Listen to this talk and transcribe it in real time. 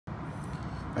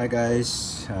Hi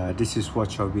guys, this is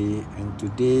Watch Hobby, and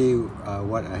today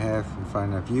what I have in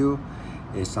front of you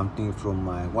is something from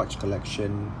my watch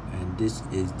collection, and this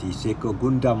is the Seiko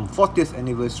Gundam 40th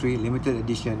anniversary limited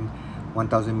edition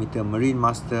 1000 meter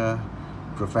Marinemaster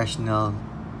professional,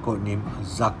 codename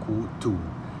Zaku 2.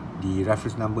 The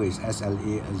reference number is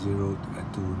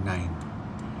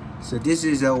SLA029. So this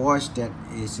is a watch that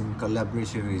is in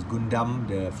collaboration with Gundam,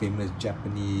 the famous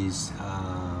Japanese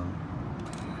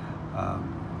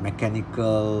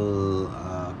mechanical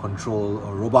control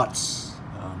or robots,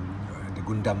 the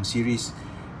Gundam series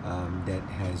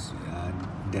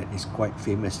that is quite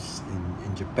famous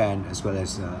in Japan, as well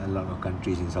as a lot of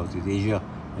countries in Southeast Asia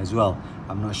as well.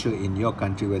 I'm not sure in your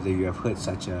country whether you have heard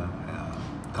such a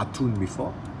cartoon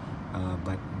before,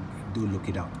 but do look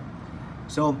it up.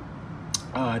 So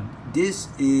this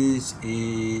is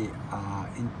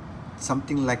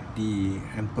something like the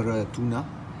Emperor Tuna,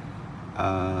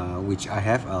 which I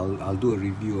have. I'll do a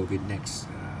review of it next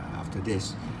after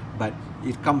this, but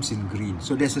it comes in green.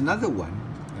 So there's another one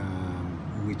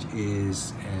which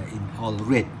is in all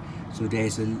red. So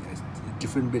there's a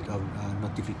different bit of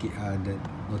the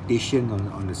notation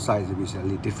on the sides, which is a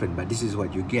little different, but this is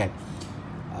what you get.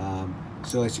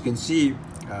 So as you can see,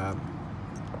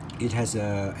 it has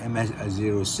a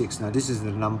MS06. Now this is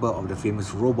the number of the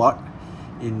famous robot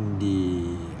in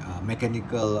the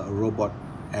mechanical robot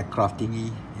aircraft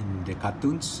thingy in the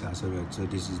cartoons. So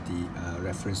this is the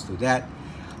reference to that.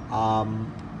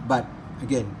 But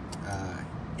again,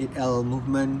 8L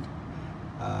movement,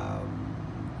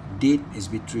 date is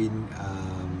between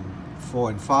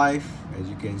 4 and 5, as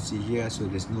you can see here. So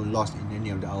there's no loss in any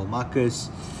of the hour markers.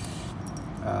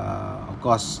 Of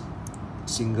course,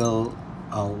 single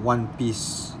one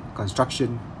piece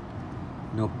construction,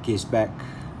 no case back,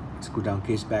 screw down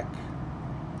case back,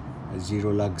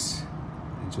 0 lugs,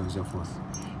 and so on and so forth.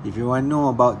 If you want to know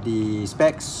about the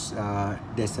specs,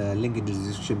 there's a link in the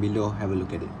description below. Have a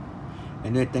look at it.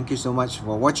 Anyway, thank you so much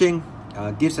for watching.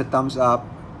 Give us a thumbs up,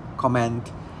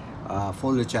 comment,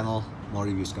 follow the channel. More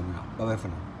reviews coming up. Bye bye for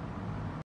now.